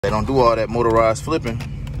They don't do all that motorized flipping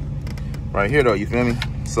right here though, you feel me?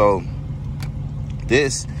 So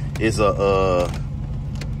this is a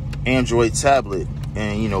Android tablet,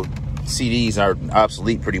 and you know, CDs are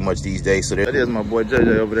obsolete pretty much these days. So that is my boy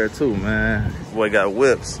JJ over there too, man. Boy got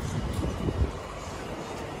whips.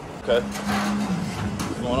 Okay.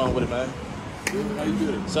 What's going on with it, man? How you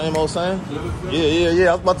doing? Same old same? Yeah.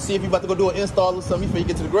 I was about to see if you about to go do an install or something before you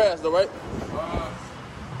get to the grass though, right?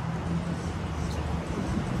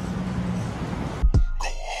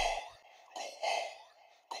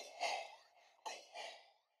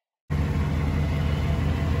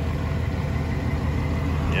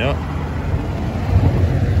 Yep.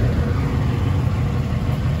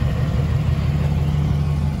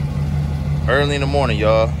 Early in the morning,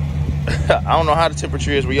 y'all. I don't know how the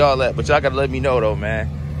temperature is where y'all at, but y'all gotta let me know though, man.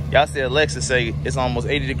 Y'all see Alexa say it's almost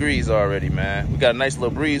 80 degrees already, man. We got a nice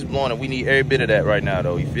little breeze blowing, and we need every bit of that right now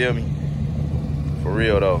though, you feel me? For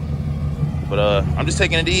real though. But I'm just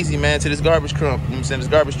taking it easy, man, till this garbage come. You know what I'm saying? This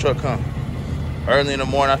garbage truck come. Early in the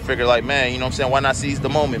morning, I figured like, man, you know what I'm saying? Why not seize the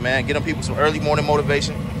moment, man? Get them people some early morning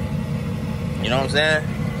motivation. You know what I'm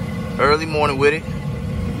saying? Early morning with it.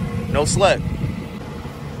 No slack.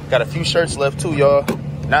 Got a few shirts left too, y'all.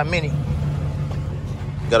 Not many.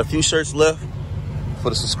 Got a few shirts left for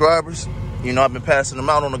the subscribers. You know, I've been passing them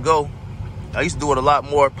out on the go. I used to do it a lot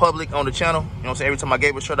more public on the channel. You know what I'm saying? Every time I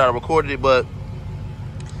gave a shirt out, I recorded it, but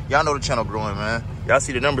y'all know the channel growing, man. Y'all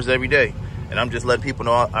see the numbers every day. And I'm just letting people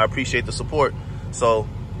know I appreciate the support. So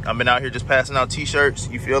I've been out here just passing out t-shirts,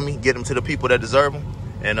 you feel me? Get them to the people that deserve them.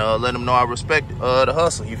 And let them know I respect the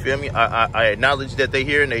hustle, you feel me? I acknowledge that they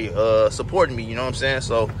here and they supporting me, you know what I'm saying?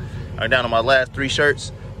 So I'm down to my last 3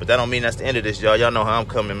 shirts, but that don't mean that's the end of this, y'all. Y'all know how I'm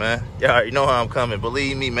coming, man. Y'all already know how I'm coming.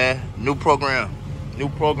 Believe me, man. New program, you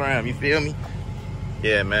feel me?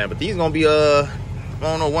 Yeah, man. But these gonna be, I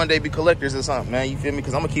don't know, one day be collectors or something, man. You feel me?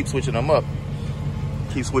 Because I'm gonna keep switching them up.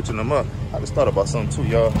 I just thought about something too,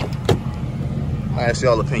 y'all. I'll ask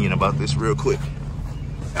y'all opinion about this real quick.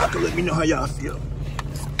 Y'all can let me know how y'all feel.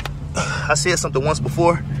 I said something once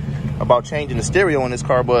before about changing the stereo in this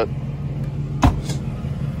car, but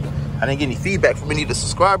I didn't get any feedback from any of the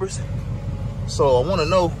subscribers. So I want to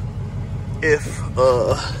know if,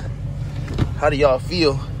 how do y'all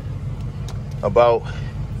feel about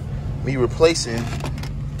me replacing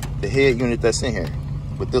the head unit that's in here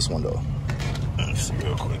with this one though? Let's see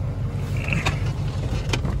real quick.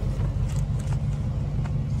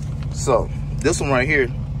 So this one right here,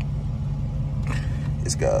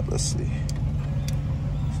 it's got, let's see,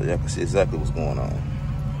 so y'all can see exactly what's going on.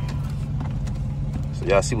 So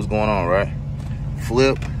y'all see what's going on, right?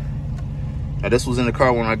 Flip. Now this was in the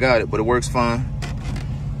car when I got it, but it works fine.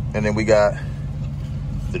 And then we got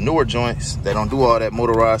the newer joints that don't do all that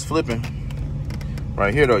motorized flipping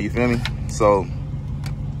right here though, you feel me? So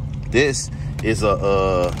this is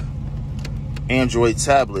a Android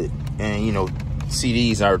tablet, and you know,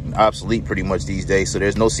 CDs are obsolete pretty much these days, so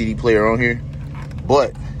there's no CD player on here.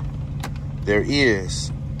 But there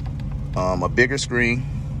is a bigger screen.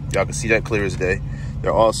 Y'all can see that clear as day.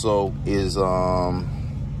 There also is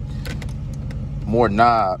more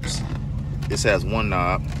knobs. This has 1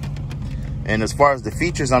 knob. And as far as the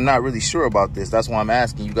features, I'm not really sure about this. That's why I'm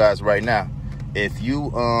asking you guys right now. If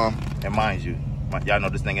you, and mind you, y'all know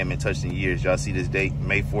this thing ain't been touched in years. Y'all see this date,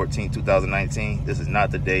 May 14, 2019. This is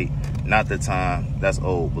not the date, not the time. That's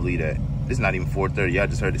old, believe that. It's not even 4:30. Y'all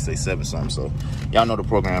just heard it say 7 something. So y'all know the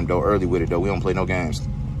program though, early with it though. We don't play no games.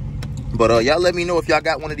 But y'all let me know if y'all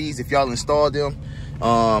got one of these, if y'all installed them.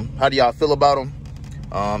 How do y'all feel about them?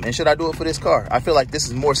 And should I do it for this car? I feel like this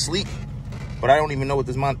is more sleek, but I don't even know what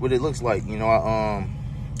it looks like. You know, I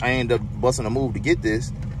ended up busting a move to get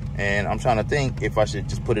this, and I'm trying to think if I should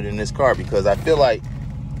just put it in this car, because I feel like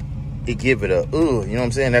it give it a, you know what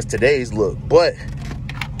I'm saying? That's today's look, but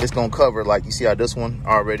it's gonna cover, like you see how this one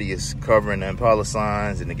already is covering the Impala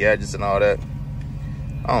signs and the gadgets and all that.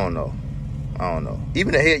 I don't know.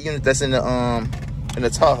 Even the head unit that's in the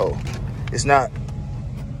Tahoe, it's not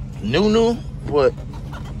new, but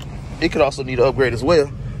it could also need an upgrade as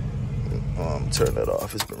well. Turn that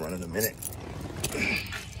off. It's been running a minute.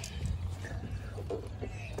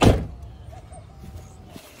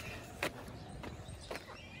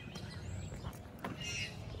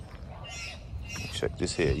 Check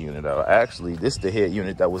this head unit out. Actually, this is the head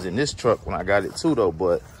unit that was in this truck when I got it too though,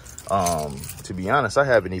 but to be honest, I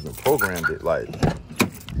haven't even programmed it. Like,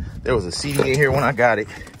 there was a CD in here when I got it.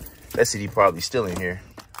 That CD probably still in here.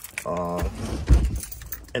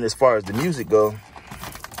 And as far as the music go,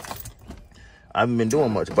 I haven't been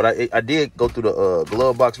doing much, but I did go through the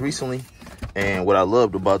glove box recently, and what I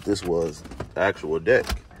loved about this was the actual deck.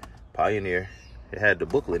 Pioneer, It had the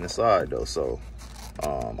booklet inside though, so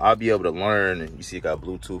I'll be able to learn. And you see it got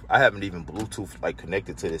Bluetooth. I haven't even Bluetooth like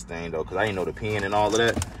connected to this thing though, because I didn't know the pin and all of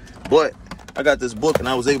that. But I got this book and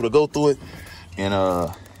I was able to go through it, and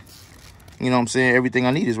you know what I'm saying, everything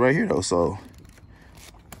I need is right here though, so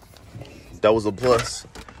that was a plus.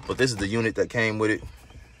 But this is the unit that came with it.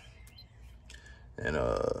 And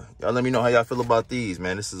y'all let me know how y'all feel about these,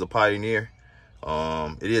 man. This is a Pioneer.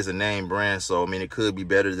 It is a name brand, so I mean, it could be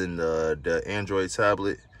better than the Android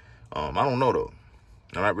tablet. I don't know though.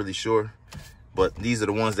 I'm not really sure. But these are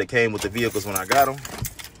the ones that came with the vehicles when I got them.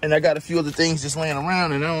 And I got a few other things just laying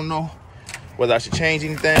around, and I don't know whether I should change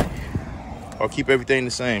anything or keep everything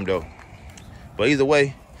the same though. But either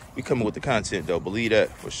way, we coming with the content though. Believe that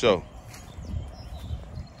for sure.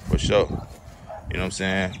 For sure. You know what I'm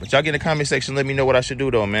saying? But y'all get in the comment section, let me know what I should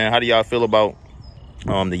do though, man. How do y'all feel about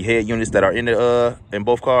the head units that are in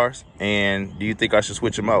both cars? And do you think I should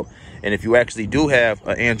switch them out? And if you actually do have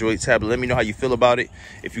an Android tablet, let me know how you feel about it.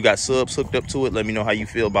 If you got subs hooked up to it, let me know how you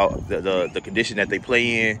feel about the condition that they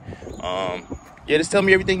play in. Yeah, just tell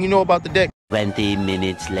me everything you know about the deck. 20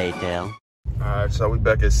 minutes later. All right, so we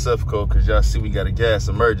back at Sufco because y'all see we got a gas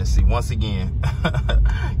emergency once again.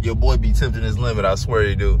 Your boy be tempting his limit, I swear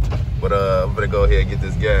he do. But I'm gonna go ahead and get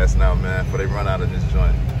this gas now, man, before they run out of this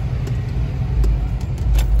joint.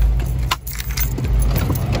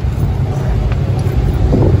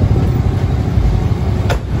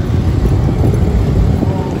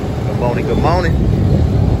 Good morning, good morning.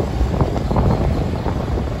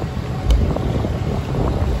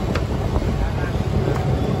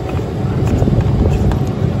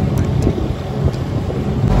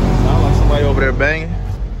 Over there banging.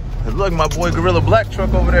 Look, my boy Gorilla Black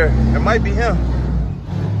truck over there. It might be him.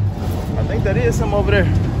 I think that is him over there.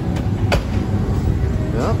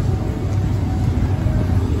 Yeah.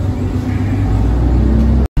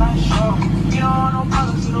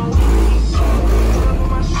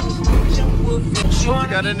 What you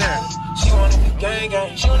got in there? She wanna be gang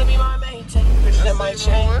gang. She wanna be my main tank. That might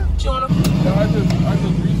change. She wanna.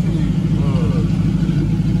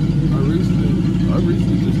 I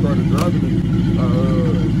recently just started driving it.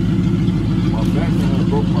 My back, I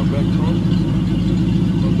broke my back trunk.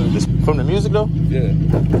 This from the music though? Yeah.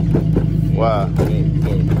 Wow. Yeah.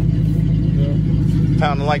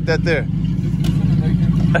 Pounding like that there.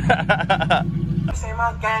 Say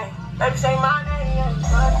my gang. Baby, say my name.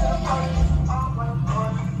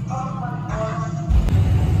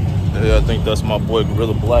 Yeah, I think that's my boy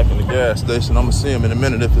Gorilla Black in the gas station. I'm gonna see him in a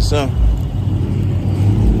minute if it's him.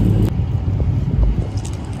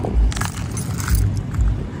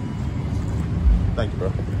 Thank you, bro.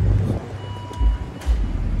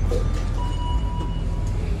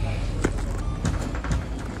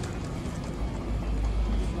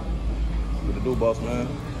 What to do, boss man?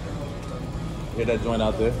 Hear that joint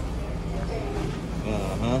out there?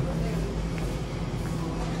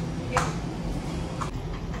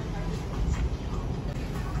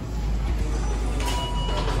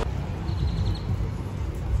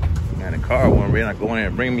 Man, the car wasn't ready. I go in there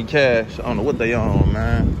and bring me cash. I don't know what they on,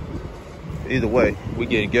 man. Either way, we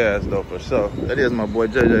getting gas though for sure. That is my boy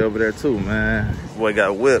JJ over there too, man. Boy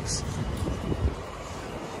got whips.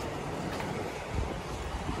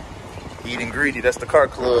 Eating greedy, that's the car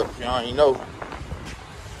club. Y'all ain't know.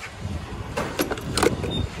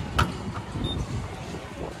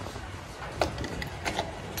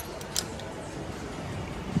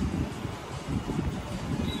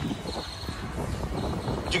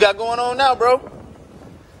 What you got going on now, bro?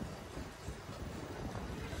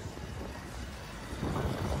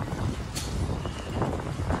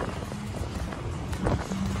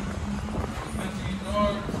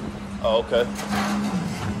 Oh, okay.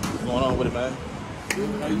 What's going on with it, man?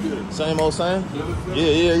 How you doing? Same old same?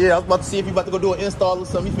 Yeah. I was about to see if you about to go do an install or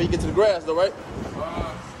something before you get to the grass, though, right?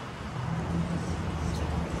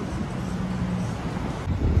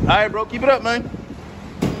 All right, bro. Keep it up, man.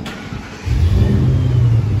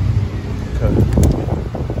 Okay.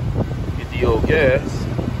 Get the old gas.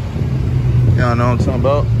 Y'all know what I'm talking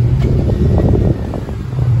about.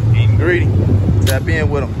 Eating greedy. Tap in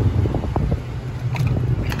with them.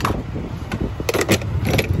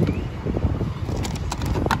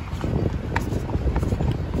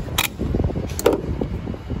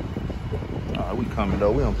 Coming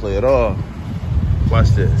though, we don't play at all. Watch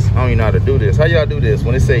this. I don't even know how to do this. How y'all do this?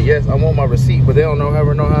 When they say yes, I want my receipt, but they don't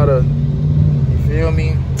ever know how to. You feel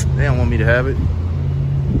me? They don't want me to have it.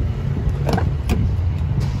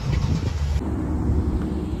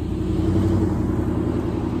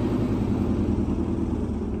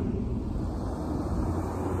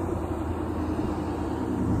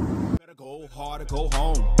 Better go hard or go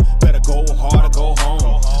home. Better go hard or go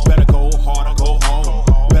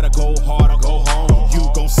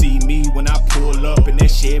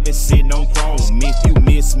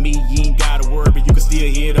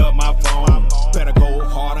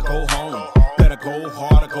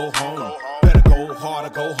home. Better go hard or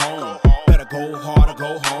go home. Better go hard or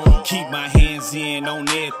go home. Keep my hands in on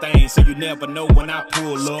everything, so you never know when I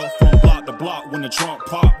pull up. From block to block, when the trunk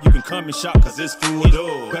pop, you can come and shop, cause it's full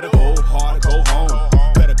up. Better go hard or go home.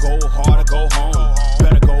 Better go hard or go home.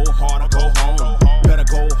 Better go hard or go home. Better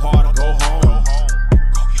go hard or go home.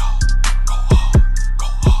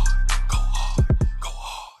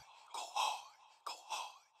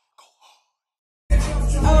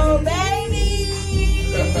 Oh, baby!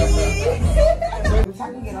 If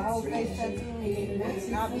I can get a whole face tattoo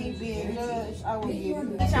and not me being judged, I will give you.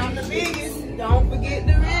 I'm the biggest. Don't forget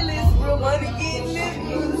the realest. Real money getting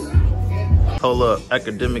lit. Hold up,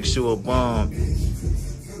 academic shoe a bomb.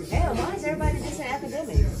 Damn, why is everybody just saying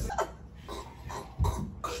academics?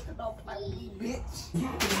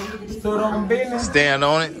 Stood on business. Stand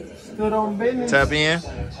on it. Stood on business. Tap in.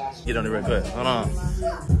 Get on the red cut. Hold on.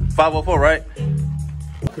 504, right?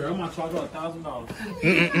 Okay, I'm gonna charge you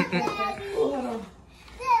 $1,000.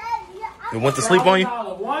 It went to sleep on you?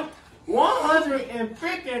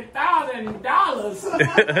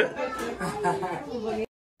 $150,000.